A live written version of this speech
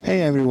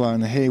Hey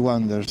everyone, hey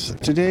Wonders.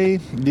 Today,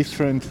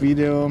 different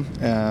video.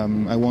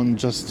 I want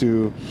just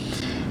to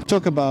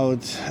talk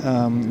about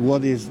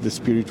what is the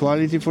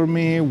spirituality for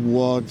me,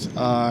 what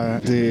are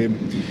the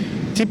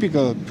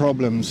typical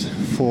problems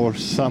for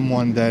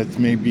someone that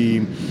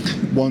maybe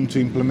want to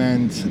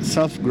implement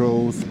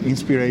self-growth,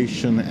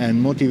 inspiration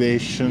and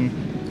motivation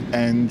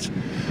and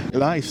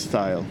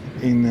lifestyle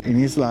in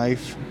his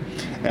life.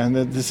 And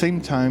at the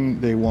same time,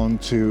 they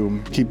want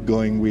to keep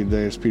going with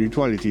their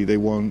spirituality. They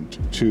want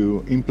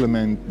to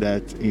implement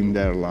that in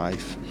their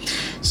life.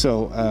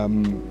 So,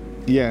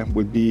 yeah,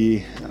 would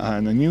be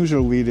an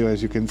unusual video,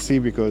 as you can see,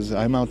 because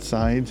I'm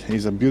outside.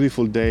 It's a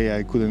beautiful day.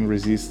 I couldn't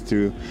resist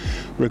to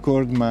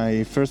record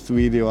my first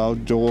video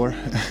outdoor.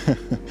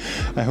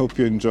 I hope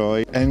you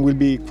enjoy. And will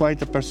be quite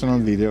a personal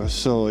video.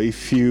 So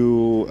if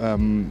you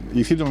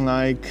don't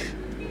like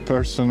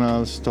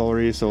personal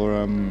stories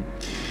or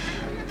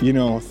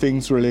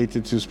things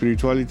related to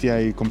spirituality,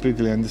 I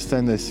completely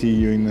understand. I see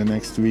you in the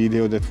next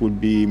video. That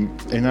would be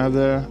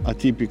another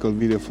atypical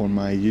video for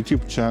my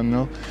YouTube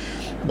channel,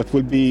 but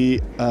will be,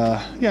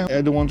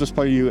 I don't want to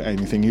spoil you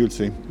anything, you'll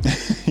see.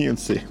 You'll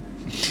see.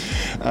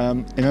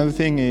 Another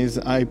thing is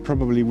I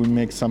probably will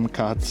make some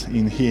cuts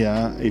in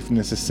here if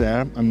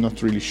necessary. I'm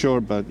not really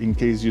sure, but in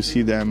case you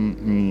see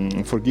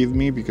them, forgive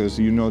me, because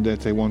you know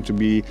that I want to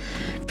be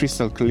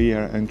crystal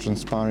clear and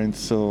transparent.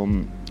 So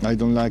I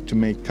don't like to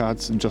make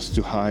cuts just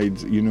to hide,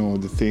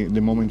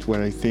 the moment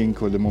where I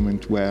think or the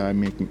moment where I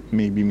make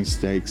maybe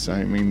mistakes.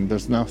 I mean,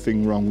 there's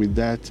nothing wrong with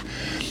that.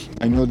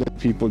 I know that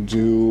people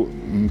do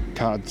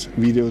cut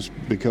videos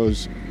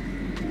because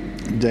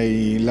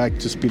they like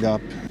to speed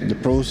up the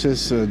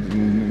process.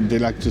 They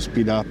like to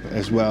speed up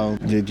as well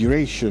the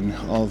duration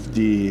of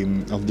the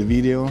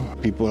video.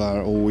 People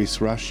are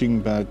always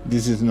rushing, but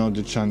this is not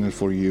the channel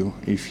for you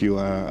if you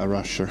are a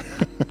rusher.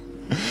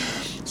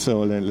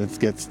 So let's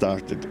get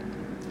started.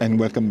 And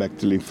welcome back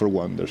to Live for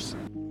Wonders.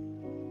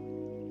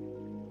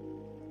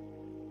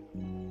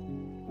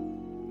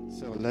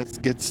 So let's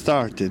get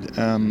started.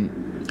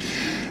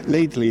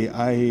 Lately,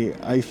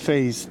 I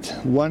faced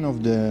one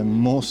of the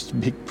most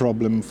big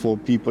problem for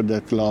people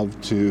that love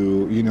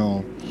to,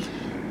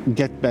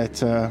 get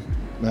better,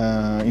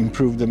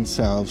 improve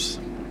themselves,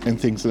 and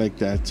things like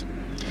that.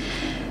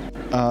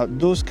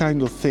 Those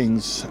kind of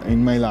things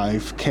in my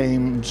life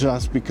came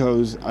just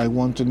because I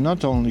wanted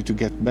not only to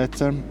get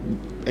better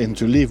and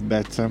to live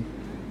better,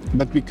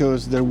 but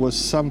because there was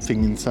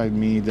something inside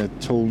me that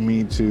told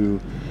me to,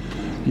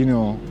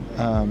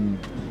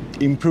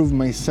 improve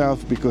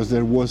myself, because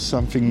there was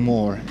something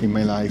more in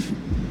my life.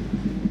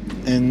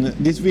 And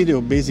this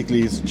video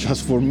basically is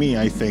just for me,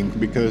 I think,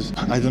 because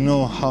I don't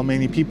know how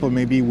many people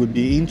maybe would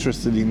be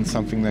interested in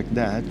something like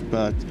that,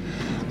 but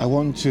I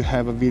want to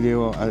have a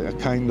video, a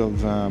kind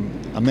of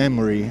a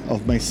memory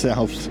of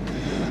myself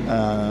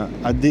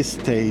at this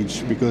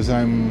stage, because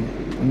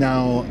I'm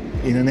now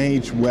in an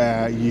age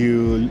where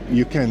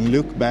you can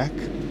look back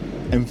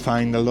and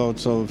find a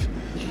lot of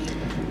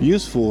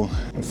useful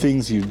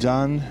things you've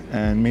done,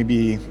 and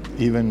maybe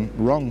even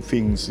wrong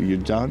things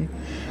you've done.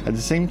 At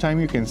the same time,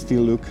 you can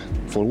still look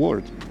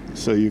forward,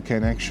 so you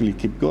can actually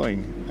keep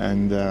going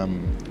and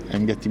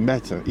getting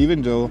better.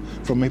 Even though,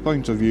 from my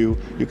point of view,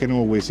 you can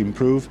always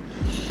improve,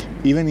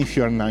 even if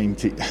you are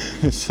 90.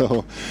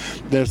 So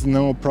there's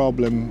no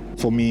problem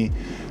for me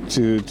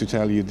to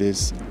tell you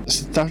this.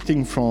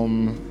 Starting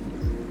from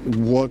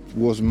what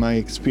was my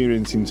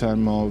experience in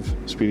terms of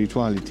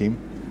spirituality,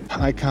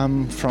 I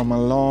come from a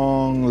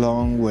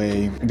long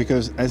way,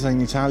 because as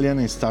an Italian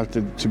I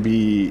started to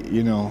be,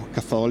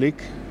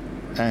 Catholic,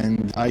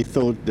 and I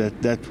thought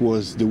that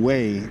was the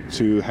way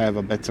to have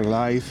a better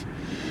life.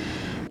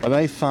 But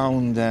I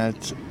found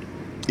that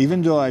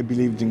even though I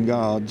believed in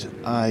God,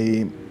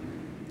 I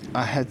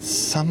had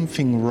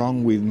something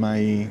wrong with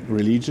my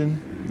religion.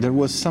 There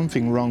was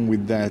something wrong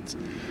with that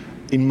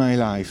in my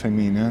life. I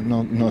mean,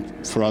 not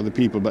for other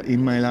people, but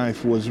in my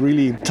life was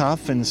really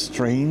tough and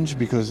strange,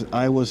 because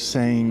I was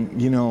saying,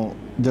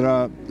 there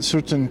are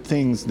certain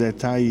things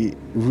that I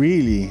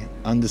really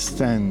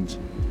understand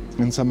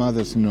and some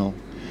others no.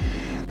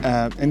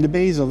 And the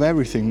base of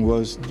everything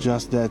was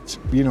just that,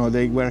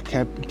 they were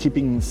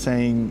keeping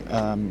saying,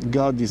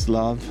 God is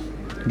love,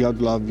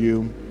 God love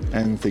you,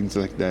 and things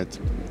like that.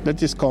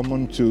 That is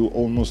common to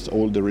almost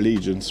all the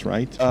religions,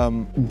 right?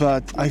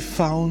 But I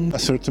found a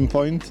certain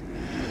point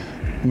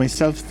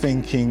myself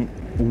thinking,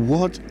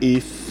 what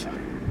if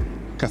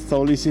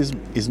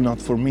Catholicism is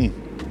not for me?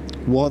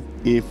 What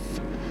if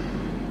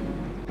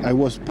I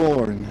was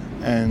born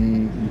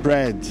and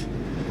bred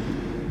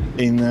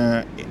in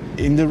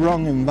the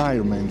wrong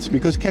environment?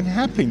 Because it can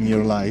happen in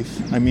your life.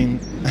 I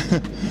mean,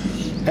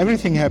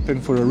 everything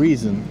happened for a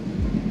reason.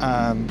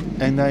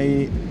 And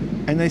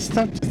I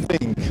start to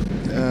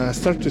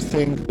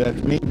think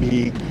that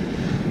maybe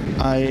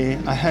I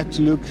had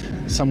to look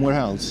somewhere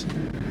else.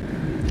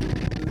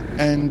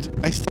 And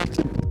I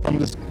started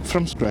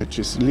from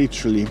scratches,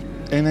 literally.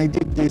 And I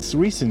did this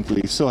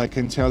recently, so I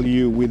can tell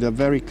you with a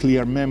very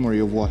clear memory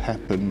of what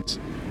happened.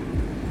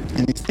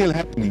 And it's still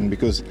happening,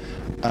 because,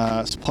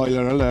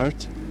 spoiler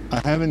alert, I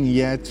haven't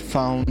yet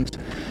found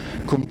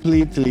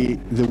completely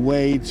the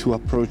way to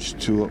approach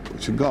to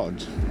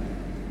God,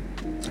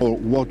 or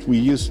what we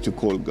used to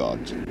call God.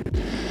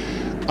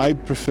 I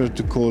prefer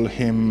to call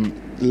him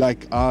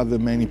like other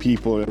many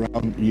people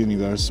around the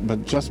universe,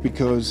 but just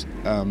because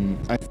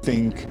I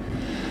think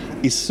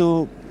it's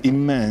so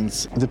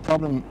immense. The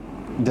problem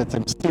that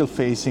I'm still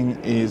facing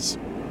is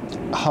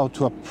how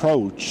to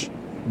approach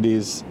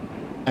this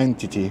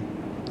entity,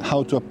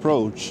 how to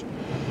approach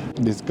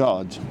this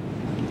God.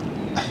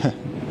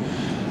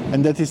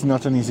 And that is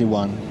not an easy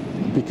one,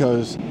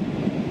 because,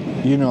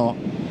 you know,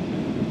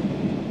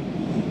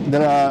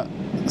 there are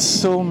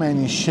so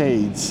many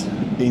shades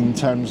in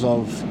terms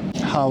of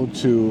how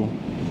to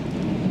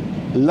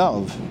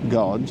love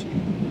God,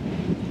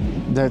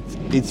 that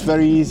it's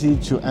very easy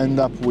to end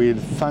up with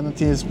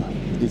fanatism,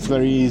 it's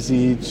very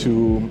easy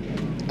to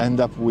end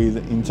up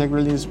with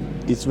integralism,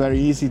 it's very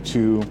easy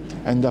to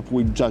end up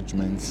with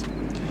judgments.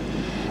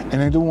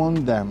 And I don't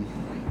want them,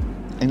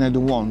 and I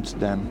don't want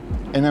them.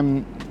 And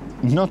I'm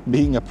not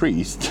being a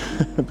priest,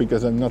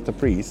 because I'm not a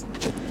priest,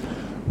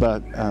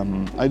 but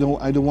I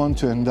don't want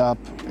to end up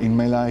in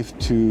my life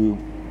to,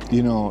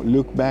 you know,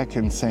 look back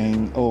and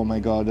saying, oh my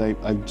God,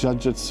 I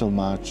judged so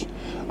much.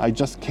 I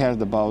just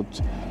cared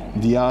about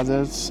the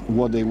others,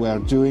 what they were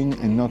doing,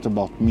 and not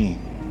about me.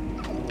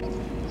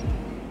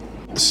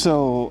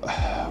 So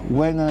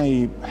when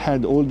I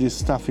had all this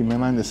stuff in my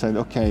mind, I said,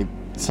 okay,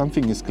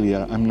 something is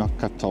clear, I'm not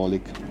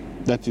Catholic,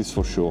 that is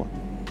for sure.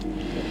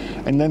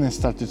 And then I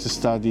started to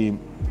study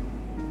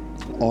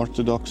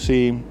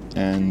Orthodoxy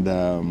and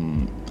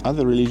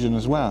other religion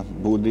as well,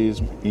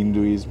 Buddhism,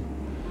 Hinduism.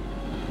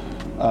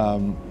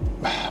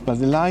 But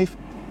the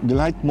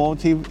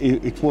leitmotiv,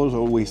 it was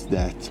always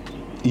that.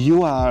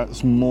 You are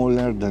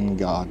smaller than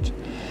God.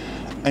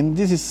 And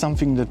this is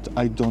something that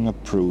I don't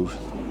approve,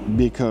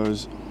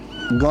 because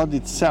God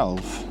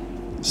itself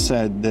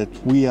said that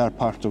we are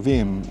part of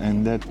him,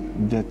 and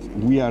that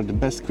we are the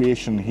best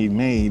creation he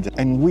made,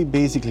 and we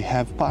basically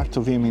have part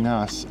of him in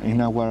us,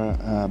 in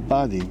our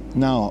body.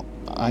 Now,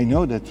 I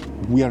know that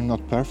we are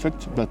not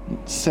perfect, but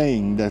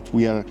saying that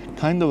we are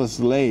kind of a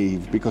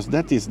slave, because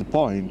that is the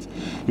point,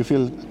 you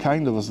feel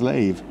kind of a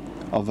slave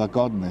of a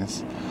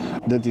godness,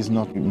 that is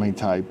not my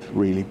type,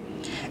 really.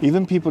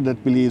 Even people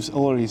that believes,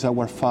 oh, he's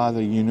our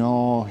father, you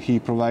know, he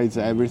provides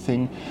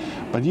everything,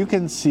 but you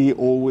can see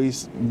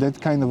always that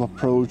kind of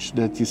approach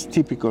that is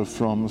typical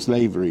from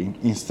slavery,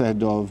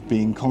 instead of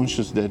being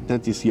conscious that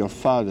that is your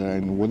father,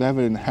 and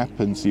whatever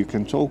happens, you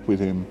can talk with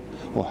him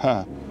or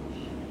her.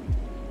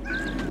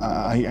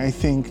 I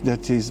think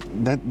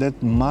that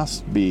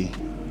must be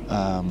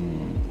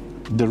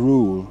the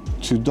rule,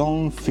 to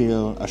don't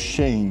feel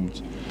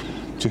ashamed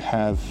to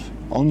have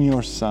on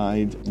your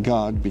side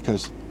God,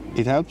 because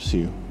it helps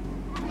you,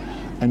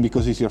 and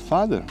because it's your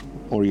father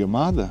or your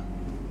mother,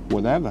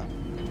 whatever.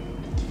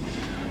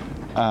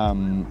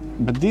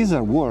 But these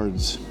are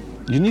words,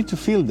 you need to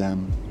feel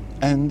them,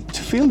 and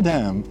to feel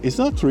them is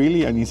not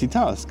really an easy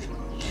task.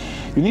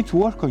 You need to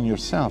work on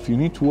yourself, you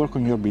need to work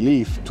on your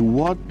belief to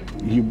what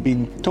you've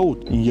been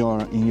taught in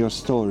your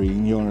story,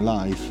 in your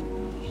life.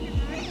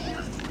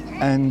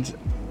 And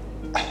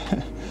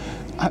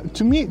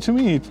to me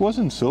it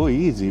wasn't so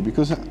easy,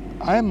 because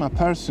I am a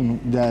person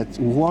that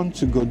wants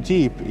to go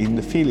deep in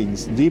the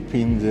feelings, deep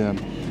in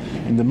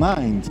the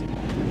mind,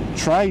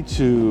 try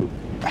to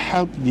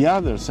help the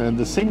others and at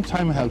the same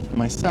time help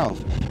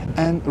myself,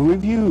 and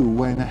review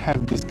when I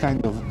have this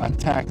kind of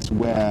attacks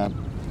where,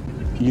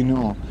 you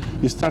know,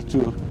 you start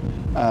to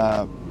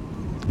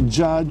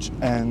judge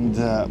and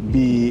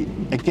be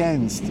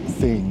against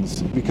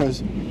things,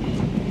 because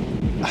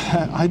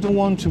I don't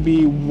want to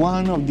be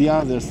one of the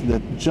others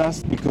that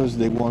just because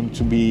they want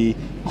to be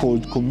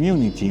called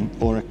community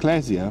or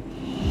ecclesia,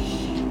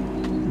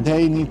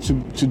 they need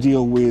to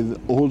deal with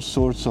all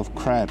sorts of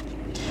crap.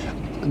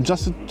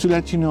 Just to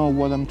let you know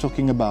what I'm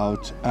talking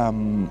about,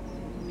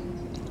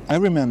 I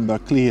remember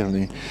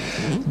clearly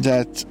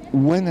that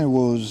when I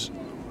was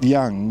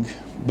young,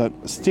 but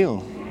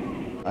still,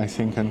 I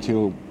think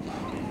until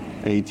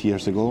 8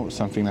 years ago,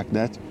 something like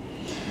that,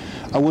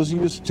 I was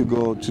used to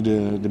go to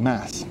the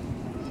Mass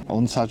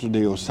on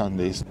Saturday or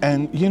Sundays.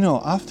 And you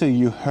know, after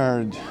you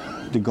heard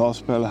the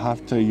gospel,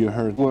 after you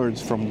heard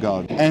words from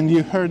God, and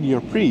you heard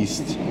your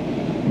priest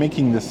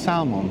making the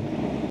sermon,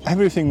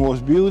 everything was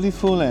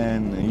beautiful,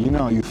 and you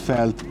know, you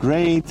felt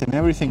great and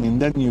everything.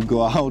 And then you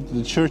go out to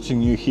the church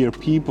and you hear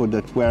people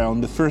that were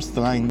on the first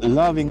line,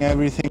 loving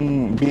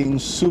everything, being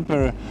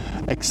super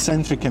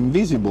eccentric and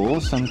visible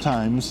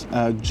sometimes,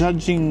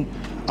 judging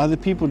other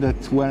people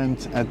that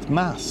weren't at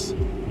Mass,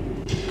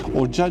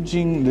 or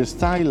judging the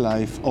style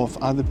life of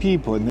other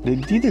people, and they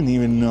didn't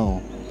even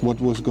know what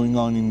was going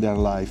on in their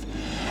life.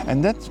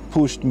 And that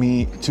pushed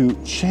me to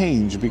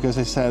change, because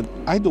I said,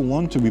 I don't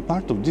want to be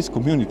part of this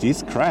community,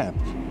 it's crap.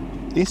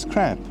 It's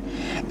crap.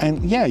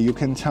 And yeah, you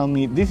can tell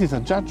me this is a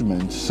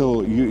judgment,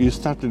 so you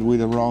started with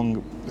the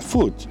wrong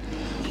foot.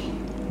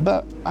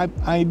 But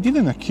I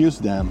didn't accuse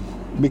them,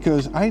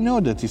 because I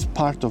know that it's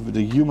part of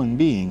the human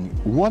being.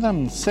 What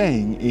I'm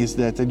saying is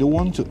that I don't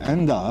want to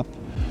end up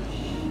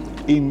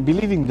in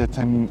believing that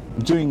I'm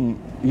doing,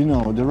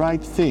 the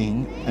right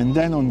thing, and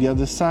then on the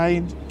other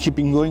side,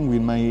 keeping going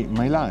with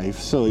my life.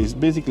 So it's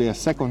basically a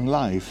second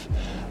life,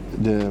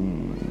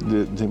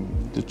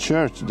 the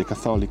church, the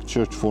Catholic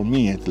Church, for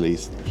me at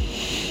least,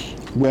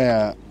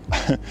 where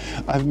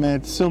I've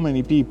met so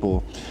many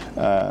people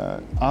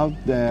out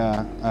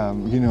there,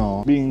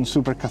 being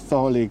super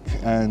Catholic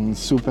and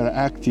super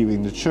active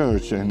in the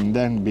church, and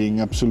then being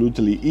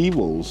absolutely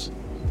evils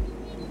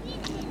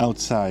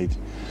outside.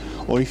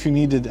 Or if you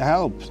needed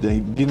help,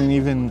 they didn't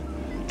even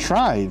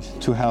try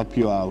to help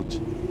you out.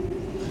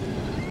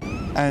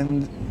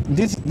 And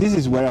this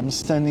is where I'm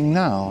standing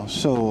now.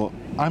 So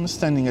I'm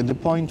standing at the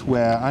point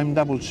where I'm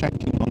double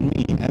checking on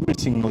me every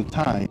single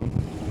time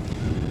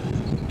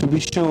to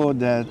be sure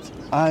that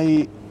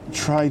I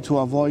try to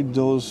avoid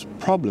those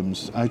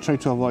problems. I try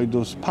to avoid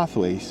those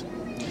pathways.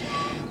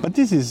 But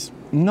this is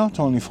not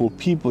only for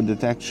people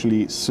that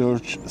actually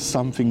search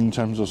something in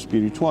terms of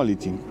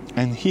spirituality.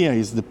 And here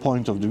is the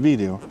point of the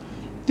video.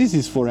 This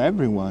is for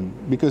everyone,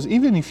 because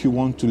even if you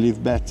want to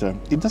live better,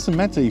 it doesn't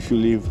matter if you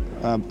live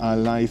a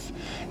life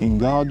in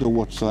God or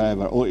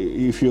whatsoever, or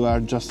if you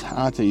are just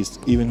atheist,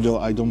 even though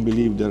I don't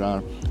believe there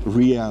are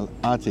real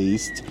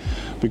atheists,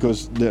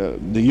 because the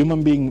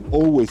human being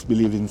always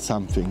believes in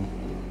something.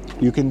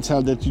 You can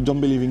tell that you don't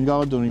believe in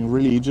God or in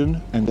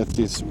religion, and that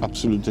is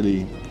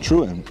absolutely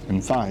true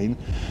and fine.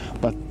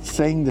 But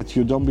saying that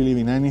you don't believe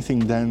in anything,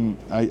 then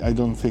I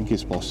don't think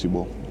is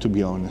possible, to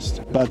be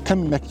honest. But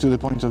coming back to the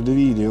point of the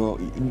video,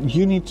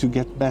 you need to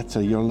get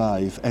better your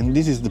life. And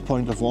this is the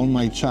point of all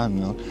my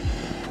channel,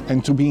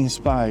 and to be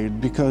inspired,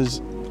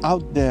 because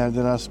out there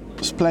are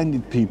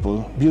splendid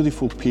people,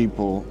 beautiful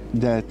people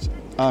that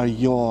are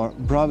your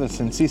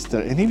brothers and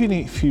sisters. And even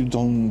if you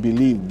don't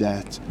believe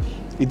that,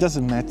 it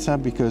doesn't matter,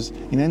 because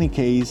in any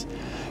case,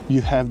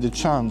 you have the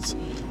chance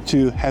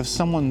to have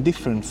someone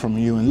different from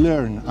you and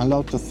learn a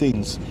lot of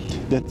things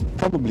that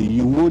probably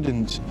you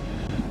wouldn't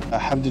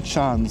have the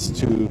chance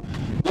to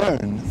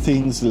learn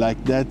things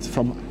like that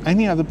from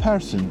any other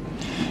person.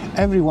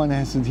 Everyone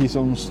has his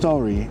own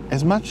story.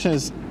 As much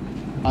as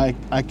I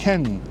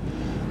can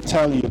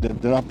tell you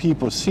that there are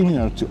people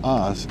similar to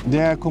us,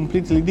 they are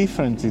completely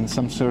different in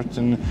some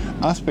certain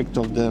aspect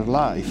of their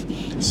life.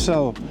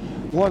 So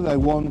what I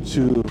want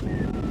to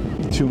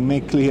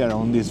make clear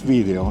on this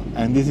video,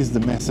 and this is the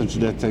message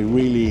that I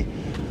really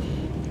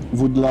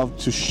would love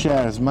to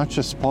share as much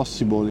as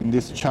possible in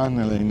this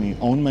channel and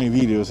on my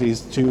videos, is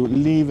to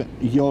live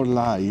your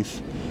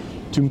life,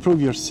 to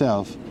improve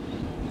yourself,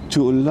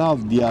 to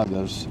love the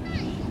others,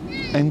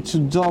 and to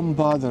don't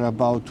bother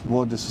about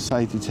what the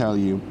society tell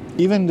you.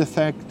 Even the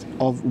fact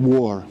of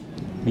war,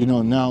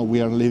 now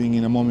we are living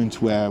in a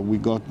moment where we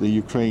got the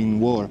Ukraine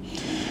war.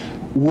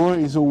 War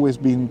has always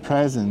been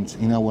present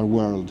in our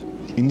world,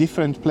 in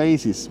different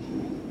places.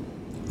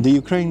 The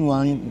Ukraine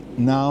one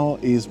now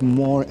is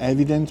more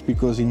evident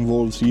because it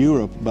involves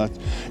Europe, but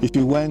if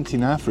you went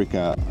in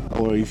Africa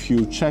or if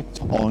you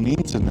checked on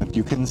internet,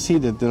 you can see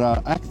that there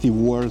are active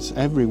wars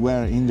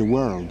everywhere in the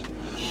world.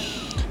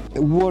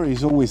 War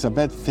is always a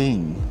bad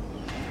thing.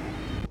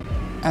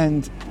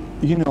 And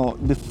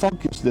the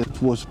focus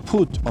that was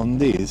put on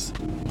this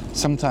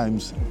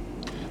sometimes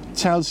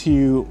tells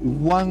you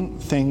one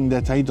thing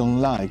that I don't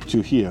like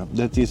to hear,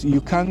 that is, you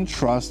can't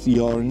trust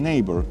your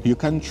neighbor, you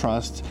can't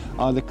trust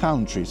other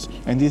countries.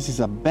 And this is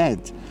a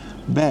bad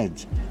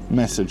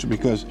message,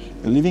 because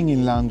living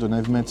in London,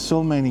 I've met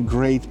so many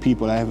great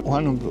people. I have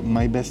one of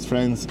my best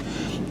friends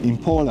in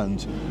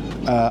Poland,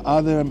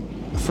 other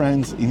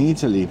friends in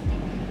Italy,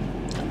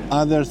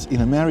 others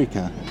in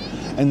America,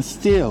 and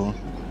still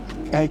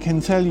I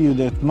can tell you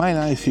that my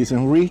life is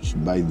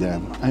enriched by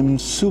them. I'm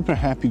super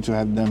happy to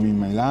have them in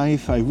my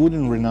life. I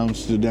wouldn't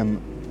renounce to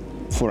them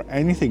for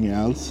anything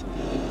else,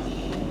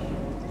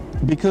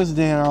 because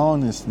they are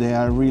honest. They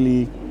are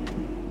really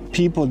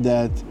people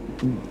that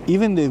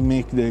even they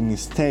make their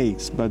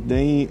mistakes, but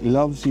they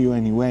love you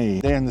anyway.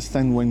 They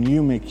understand when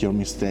you make your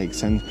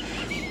mistakes, and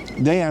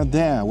they are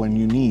there when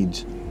you need.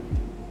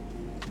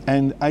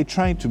 And I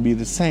try to be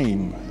the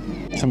same.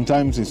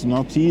 Sometimes it's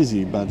not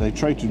easy, but I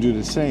try to do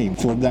the same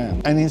for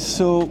them. And it's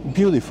so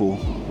beautiful.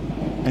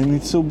 And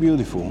it's so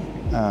beautiful.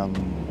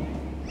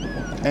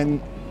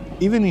 And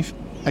even if,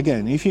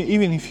 again,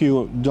 even if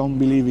you don't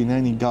believe in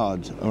any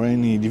God or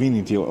any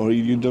divinity, or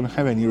you don't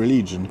have any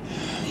religion,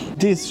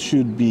 this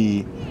should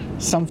be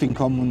something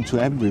common to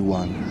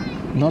everyone,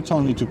 not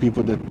only to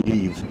people that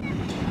believe.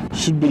 It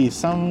should be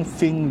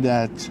something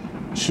that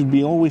should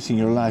be always in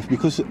your life,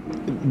 because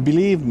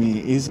believe me,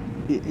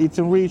 it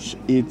enriches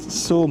it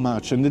so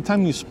much. And the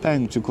time you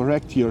spend to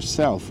correct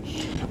yourself,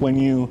 when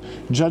you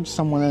judge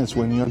someone else,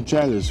 when you're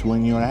jealous,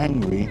 when you're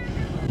angry,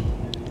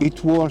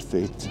 it's worth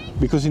it,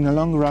 because in the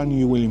long run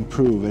you will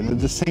improve, and at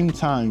the same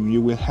time you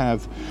will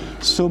have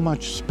so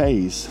much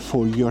space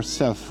for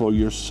yourself, for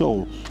your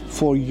soul,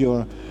 for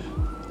your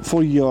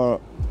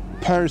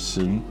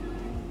person,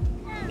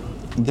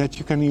 that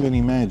you can even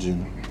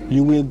imagine.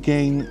 You will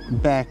gain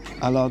back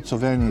a lot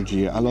of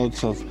energy, a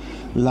lot of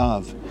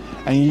love,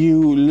 and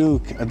you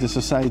look at the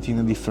society in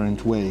a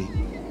different way.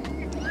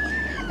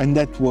 And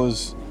that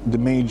was the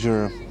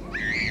major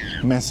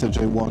message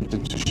I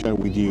wanted to share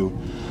with you.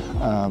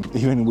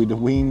 Even with the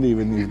wind,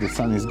 even if the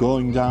sun is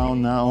going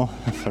down now,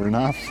 fair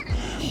enough,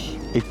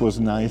 it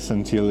was nice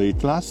until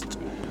it lasted.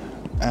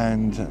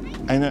 And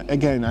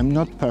again, I'm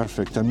not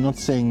perfect. I'm not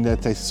saying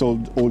that I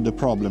solved all the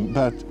problem,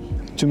 but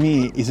to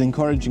me, it's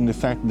encouraging the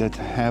fact that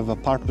I have a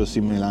purpose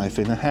in my life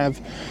and I have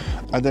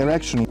a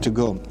direction to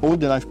go. All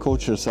the life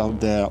coaches out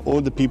there, all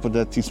the people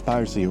that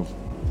inspires you,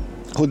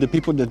 all the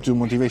people that do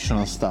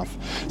motivational stuff,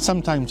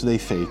 sometimes they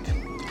fake.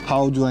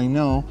 How do I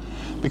know?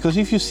 Because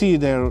if you see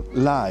their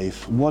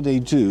life, what they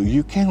do,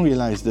 you can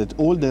realize that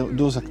all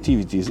those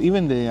activities,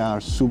 even they are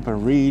super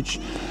rich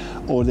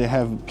or they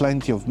have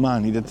plenty of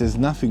money, that there's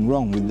nothing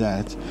wrong with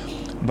that.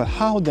 But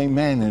how they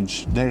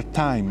manage their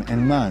time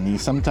and money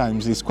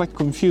sometimes is quite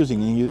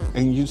confusing,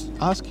 and you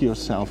ask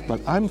yourself,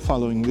 but I'm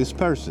following this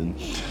person.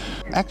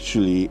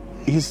 Actually,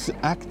 he's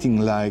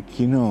acting like,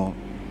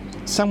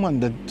 someone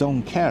that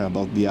don't care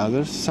about the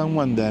others,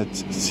 someone that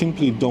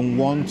simply don't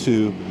want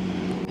to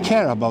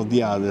care about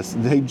the others.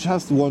 They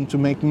just want to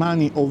make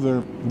money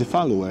over the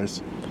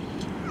followers.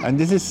 And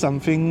this is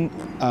something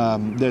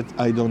that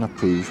I don't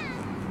approve.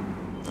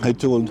 I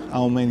told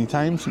how many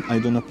times I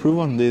don't approve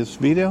on this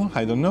video,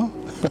 I don't know.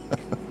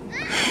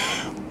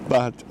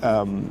 But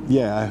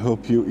I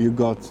hope you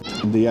got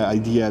the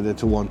idea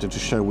that I wanted to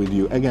share with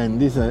you. Again,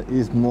 this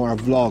is more a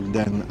vlog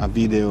than a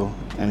video,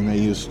 and I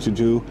used to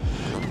do.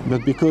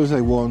 But because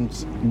I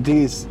want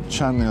this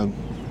channel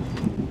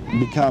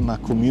become a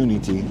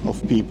community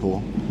of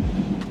people,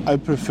 I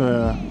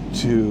prefer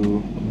to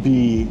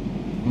be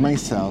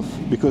myself,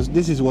 because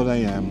this is what I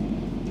am.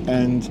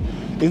 And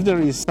if there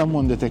is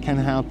someone that I can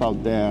help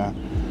out there,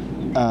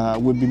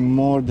 would be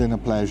more than a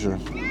pleasure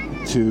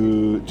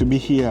to be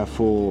here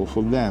for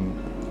them,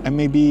 and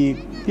maybe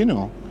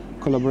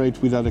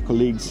collaborate with other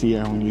colleagues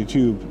here on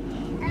YouTube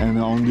and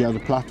on the other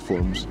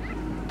platforms.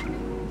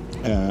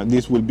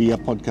 This will be a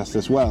podcast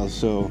as well,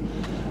 so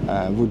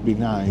it would be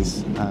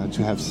nice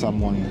to have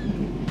someone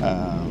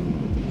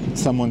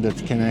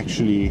that can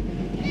actually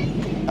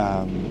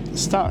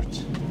start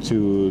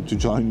to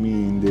join me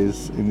in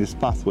this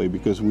pathway,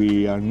 because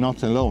we are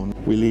not alone.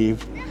 We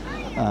live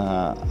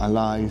a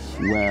life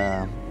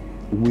where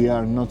we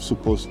are not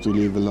supposed to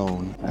live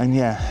alone. And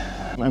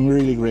I'm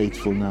really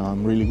grateful now.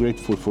 I'm really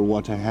grateful for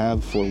what I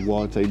have, for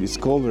what I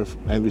discover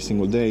every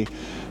single day,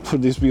 for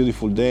this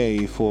beautiful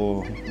day,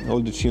 for all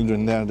the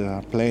children there that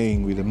are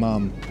playing with the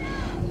mom,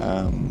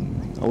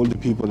 all the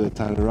people that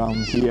are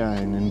around here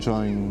and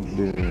enjoying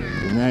the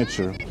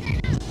nature.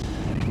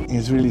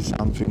 It's really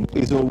something.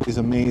 It's always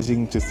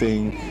amazing to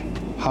think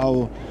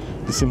how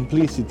the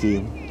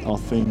simplicity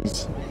of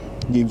things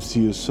gives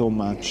you so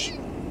much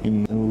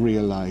in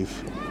real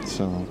life.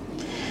 So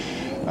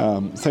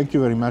thank you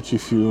very much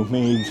if you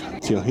made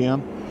till here,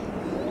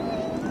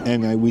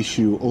 and I wish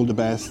you all the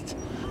best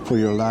for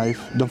your life.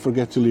 Don't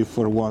forget to live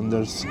for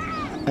wonders,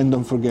 and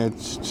don't forget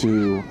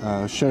to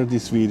share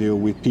this video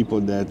with people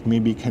that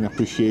maybe can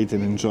appreciate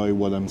and enjoy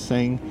what I'm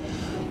saying.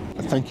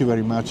 Thank you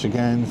very much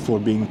again for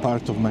being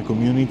part of my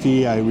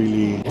community. I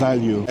really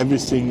value every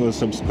single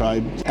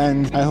subscribe,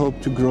 and I hope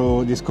to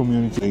grow this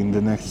community in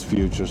the next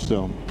future.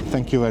 So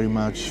thank you very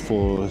much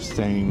for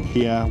staying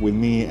here with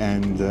me,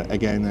 and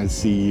again, I'll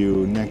see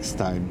you next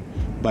time.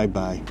 Bye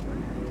bye.